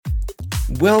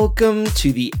Welcome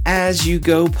to the As You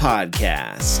Go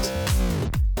podcast,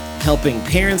 helping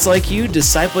parents like you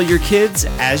disciple your kids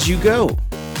as you go.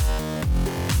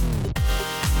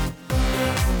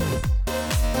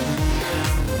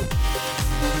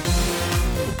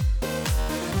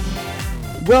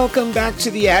 Welcome back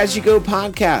to the As You Go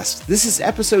podcast. This is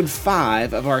episode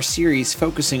 5 of our series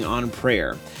focusing on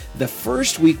prayer. The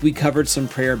first week we covered some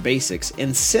prayer basics,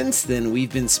 and since then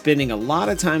we've been spending a lot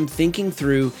of time thinking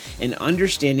through and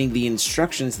understanding the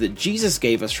instructions that Jesus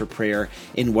gave us for prayer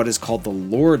in what is called the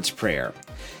Lord's Prayer.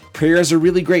 Prayer is a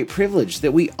really great privilege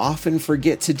that we often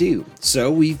forget to do,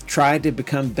 so we've tried to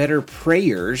become better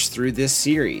prayers through this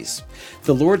series.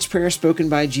 The Lord's Prayer spoken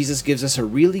by Jesus gives us a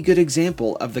really good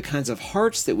example of the kinds of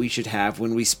hearts that we should have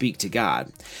when we speak to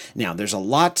God. Now, there's a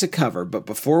lot to cover, but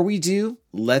before we do,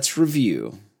 let's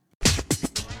review.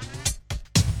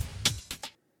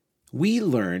 We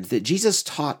learned that Jesus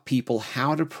taught people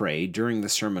how to pray during the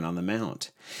Sermon on the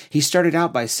Mount. He started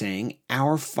out by saying,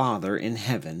 "Our Father in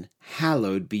heaven,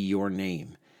 hallowed be your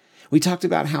name." We talked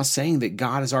about how saying that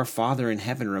God is our Father in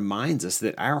heaven reminds us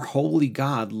that our holy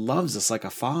God loves us like a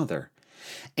father.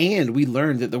 And we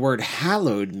learned that the word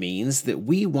hallowed means that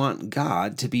we want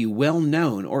God to be well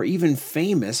known or even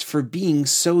famous for being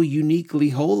so uniquely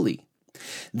holy.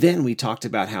 Then we talked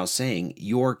about how saying,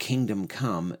 "Your kingdom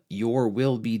come, your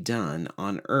will be done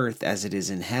on earth as it is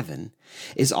in heaven,"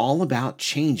 is all about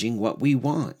changing what we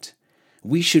want.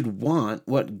 We should want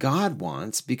what God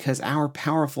wants because our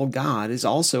powerful God is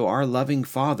also our loving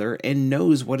Father and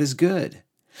knows what is good.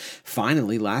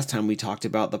 Finally, last time we talked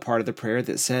about the part of the prayer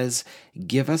that says,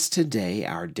 "Give us today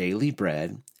our daily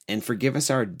bread, and forgive us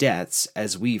our debts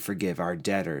as we forgive our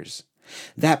debtors."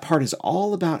 That part is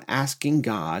all about asking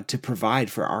God to provide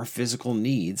for our physical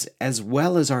needs as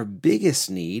well as our biggest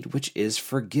need, which is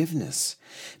forgiveness.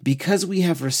 Because we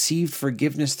have received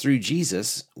forgiveness through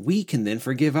Jesus, we can then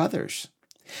forgive others.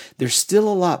 There's still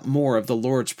a lot more of the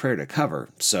Lord's Prayer to cover,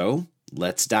 so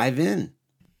let's dive in.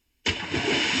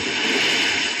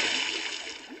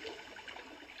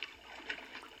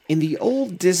 In the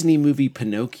old Disney movie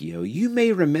Pinocchio, you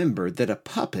may remember that a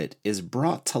puppet is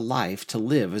brought to life to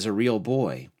live as a real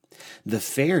boy. The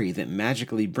fairy that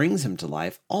magically brings him to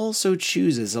life also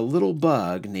chooses a little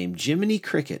bug named Jiminy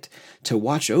Cricket to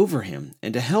watch over him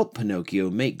and to help Pinocchio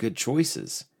make good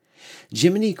choices.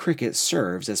 Jiminy Cricket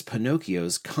serves as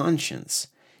Pinocchio's conscience,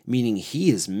 meaning he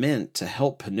is meant to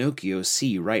help Pinocchio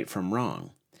see right from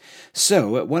wrong.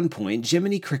 So, at one point,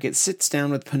 Jiminy Cricket sits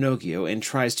down with Pinocchio and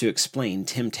tries to explain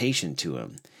temptation to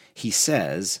him. He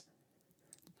says,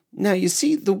 "Now you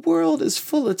see, the world is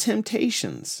full of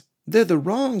temptations. They're the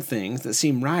wrong things that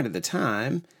seem right at the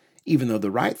time. Even though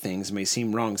the right things may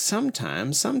seem wrong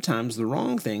sometimes the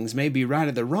wrong things may be right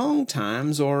at the wrong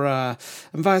times, or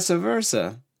vice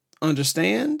versa.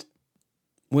 Understand?"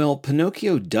 Well,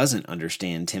 Pinocchio doesn't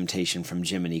understand temptation from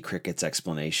Jiminy Cricket's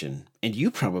explanation, and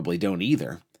you probably don't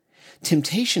either.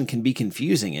 Temptation can be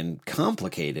confusing and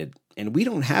complicated, and we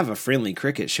don't have a friendly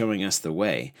cricket showing us the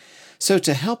way. So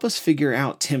to help us figure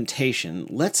out temptation,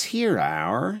 let's hear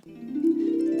our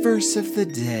verse of the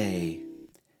day.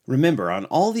 Remember, on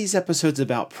all these episodes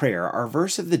about prayer, our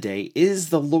verse of the day is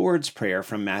the Lord's Prayer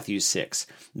from Matthew 6.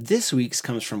 This week's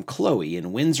comes from Chloe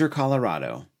in Windsor,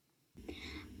 Colorado.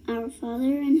 Our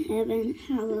Father in heaven,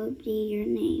 hallowed be your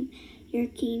name. Your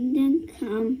kingdom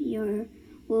come, your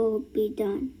will be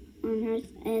done, on earth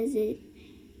as it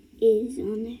is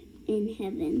in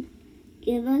heaven.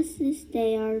 Give us this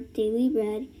day our daily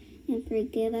bread, and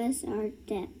forgive us our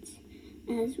debts,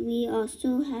 as we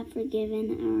also have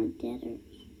forgiven our debtors.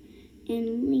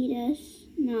 And lead us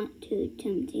not to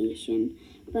temptation,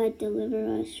 but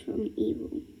deliver us from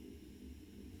evil.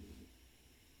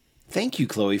 Thank you,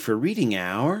 Chloe, for reading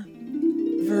our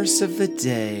verse of the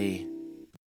day.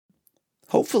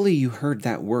 Hopefully you heard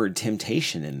that word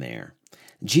temptation in there.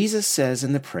 Jesus says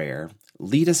in the prayer,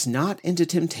 "Lead us not into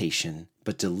temptation,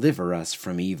 but deliver us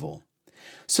from evil."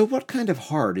 So what kind of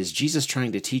heart is Jesus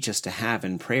trying to teach us to have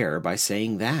in prayer by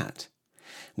saying that?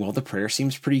 Well, the prayer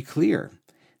seems pretty clear.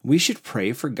 We should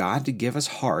pray for God to give us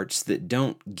hearts that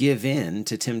don't give in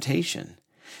to temptation,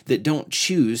 that don't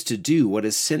choose to do what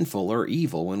is sinful or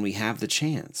evil when we have the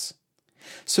chance.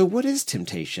 So what is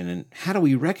temptation, and how do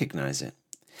we recognize it?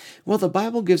 Well, the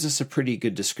Bible gives us a pretty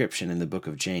good description in the book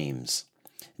of James.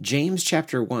 James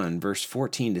chapter 1, verse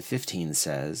 14 to 15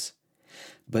 says,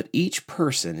 "But each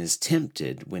person is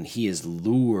tempted when he is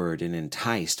lured and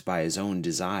enticed by his own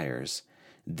desires.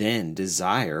 Then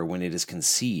desire, when it is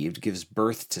conceived, gives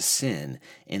birth to sin,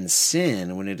 and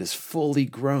sin, when it is fully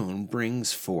grown,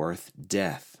 brings forth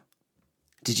death."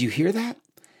 Did you hear that?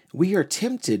 We are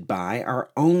tempted by our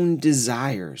own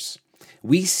desires.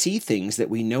 We see things that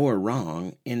we know are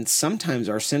wrong, and sometimes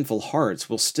our sinful hearts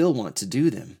will still want to do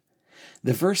them.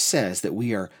 The verse says that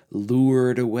we are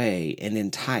lured away and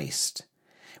enticed.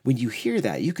 When you hear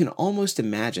that, you can almost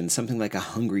imagine something like a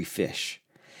hungry fish.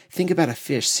 Think about a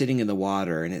fish sitting in the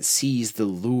water and it sees the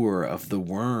lure of the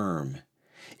worm.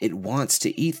 It wants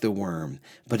to eat the worm,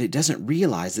 but it doesn't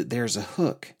realize that there's a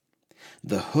hook.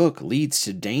 The hook leads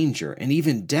to danger and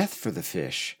even death for the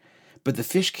fish, but the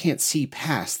fish can't see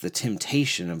past the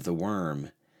temptation of the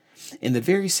worm. In the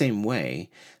very same way,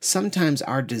 sometimes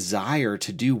our desire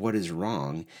to do what is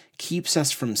wrong keeps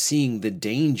us from seeing the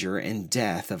danger and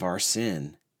death of our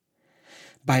sin.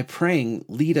 By praying,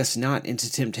 "Lead us not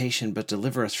into temptation, but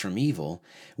deliver us from evil,"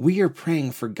 we are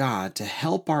praying for God to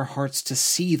help our hearts to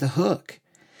see the hook.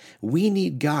 We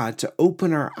need God to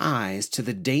open our eyes to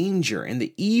the danger and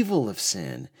the evil of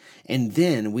sin, and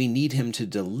then we need Him to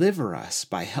deliver us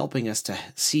by helping us to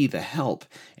see the help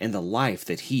and the life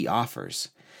that He offers.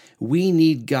 We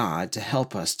need God to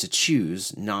help us to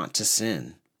choose not to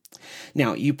sin.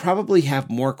 Now, you probably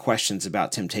have more questions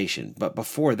about temptation, but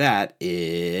before that,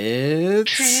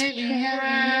 it's...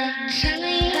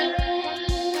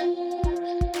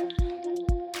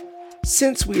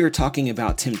 Since we are talking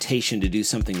about temptation to do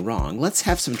something wrong, let's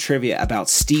have some trivia about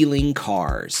stealing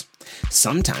cars.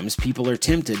 Sometimes people are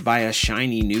tempted by a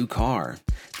shiny new car.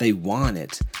 They want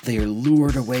it, they are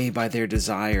lured away by their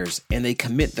desires, and they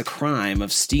commit the crime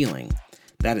of stealing.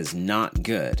 That is not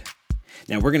good.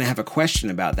 Now, we're going to have a question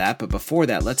about that, but before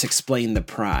that, let's explain the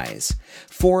prize.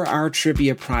 For our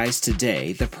trivia prize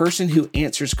today, the person who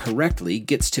answers correctly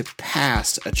gets to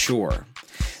pass a chore.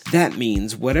 That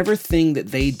means whatever thing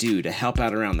that they do to help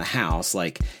out around the house,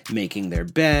 like making their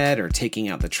bed or taking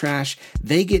out the trash,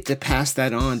 they get to pass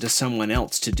that on to someone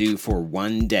else to do for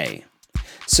one day.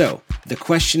 So, the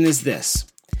question is this: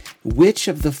 which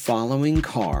of the following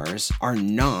cars are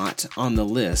not on the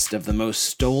list of the most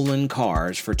stolen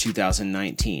cars for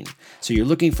 2019? So you're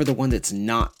looking for the one that's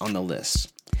not on the list.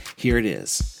 Here it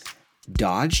is: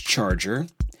 Dodge Charger,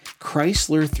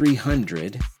 Chrysler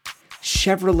 300,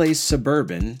 Chevrolet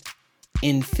Suburban,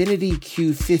 Infiniti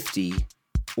Q50,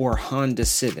 or Honda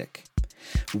Civic.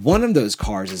 One of those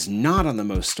cars is not on the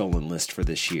most stolen list for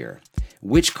this year.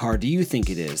 Which car do you think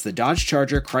it is? The Dodge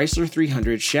Charger, Chrysler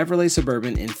 300, Chevrolet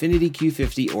Suburban, Infiniti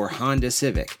Q50, or Honda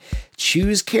Civic?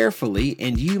 Choose carefully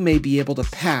and you may be able to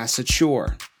pass a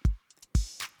chore.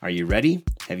 Are you ready?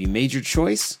 Have you made your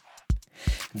choice?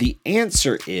 The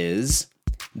answer is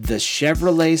the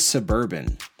Chevrolet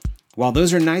Suburban. While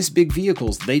those are nice big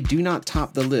vehicles, they do not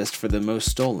top the list for the most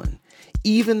stolen.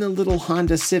 Even the little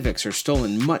Honda Civics are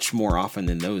stolen much more often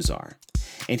than those are.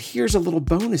 And here's a little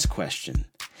bonus question.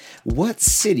 What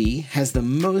city has the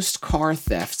most car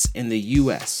thefts in the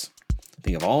U.S.?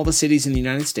 Think of all the cities in the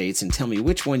United States and tell me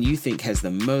which one you think has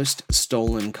the most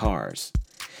stolen cars.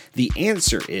 The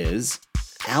answer is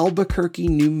Albuquerque,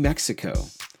 New Mexico.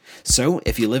 So,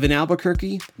 if you live in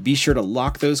Albuquerque, be sure to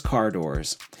lock those car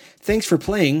doors. Thanks for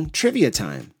playing Trivia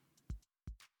Time.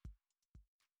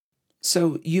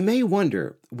 So, you may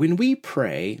wonder, when we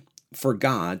pray for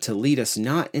God to lead us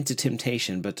not into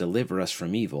temptation but deliver us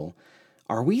from evil,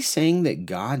 are we saying that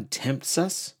God tempts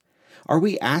us? Are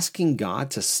we asking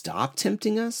God to stop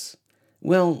tempting us?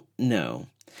 Well, no.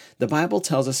 The Bible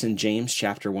tells us in James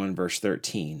chapter 1, verse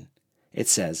 13, it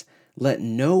says, "Let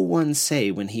no one say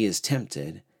when he is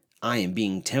tempted, I am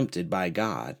being tempted by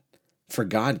God. For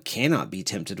God cannot be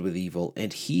tempted with evil,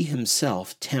 and He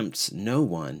Himself tempts no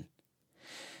one."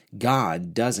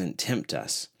 God doesn't tempt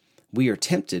us. We are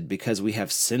tempted because we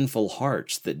have sinful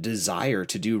hearts that desire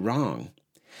to do wrong.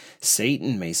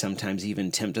 Satan may sometimes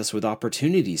even tempt us with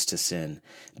opportunities to sin,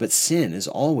 but sin is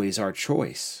always our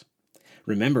choice.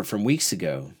 Remember from weeks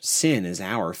ago, sin is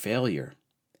our failure.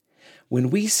 When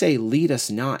we say, "Lead us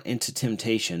not into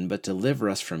temptation, but deliver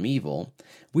us from evil,"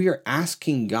 we are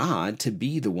asking God to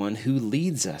be the one who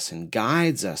leads us and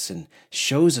guides us and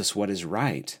shows us what is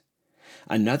right.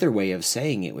 Another way of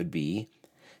saying it would be,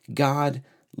 "God,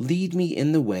 lead me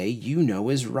in the way you know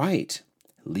is right.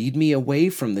 Lead me away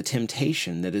from the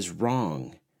temptation that is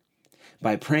wrong."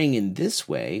 By praying in this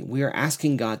way, we are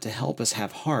asking God to help us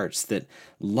have hearts that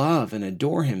love and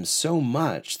adore Him so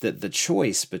much that the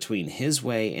choice between His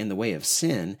way and the way of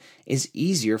sin is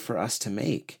easier for us to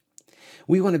make.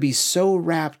 We want to be so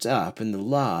wrapped up in the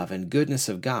love and goodness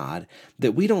of God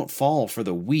that we don't fall for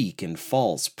the weak and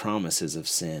false promises of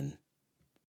sin.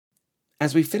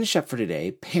 As we finish up for today,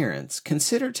 parents,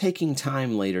 consider taking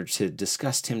time later to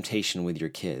discuss temptation with your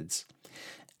kids.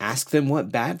 Ask them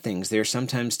what bad things they are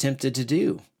sometimes tempted to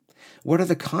do. What are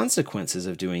the consequences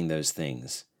of doing those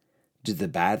things? Do the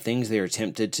bad things they are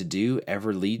tempted to do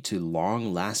ever lead to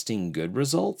long-lasting good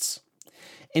results?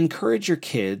 Encourage your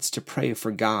kids to pray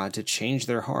for God to change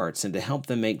their hearts and to help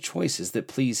them make choices that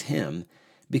please Him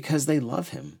because they love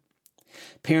Him.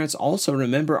 Parents, also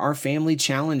remember our family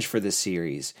challenge for this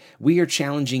series. We are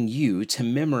challenging you to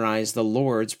memorize the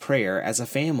Lord's Prayer as a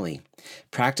family.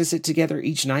 Practice it together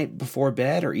each night before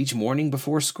bed or each morning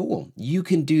before school. You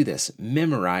can do this.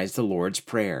 Memorize the Lord's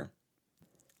Prayer.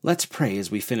 Let's pray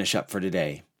as we finish up for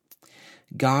today.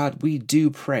 God, we do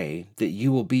pray that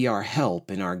you will be our help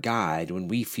and our guide when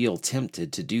we feel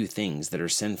tempted to do things that are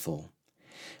sinful.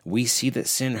 We see that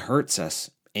sin hurts us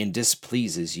and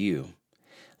displeases you.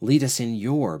 Lead us in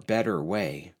your better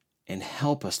way and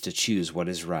help us to choose what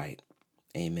is right.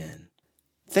 Amen.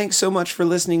 Thanks so much for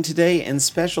listening today, and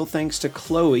special thanks to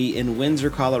Chloe in Windsor,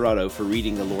 Colorado for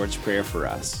reading the Lord's Prayer for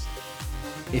us.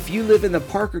 If you live in the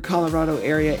Parker, Colorado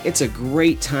area, it's a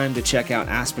great time to check out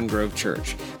Aspen Grove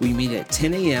Church. We meet at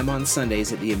 10 a.m. on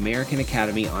Sundays at the American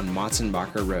Academy on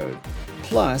Motzenbacher Road.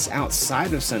 Plus,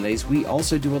 outside of Sundays, we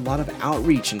also do a lot of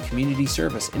outreach and community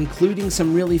service, including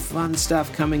some really fun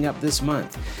stuff coming up this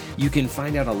month. You can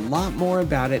find out a lot more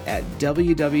about it at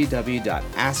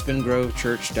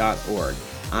www.aspengrovechurch.org.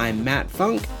 I'm Matt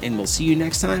Funk, and we'll see you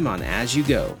next time on As You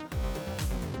Go.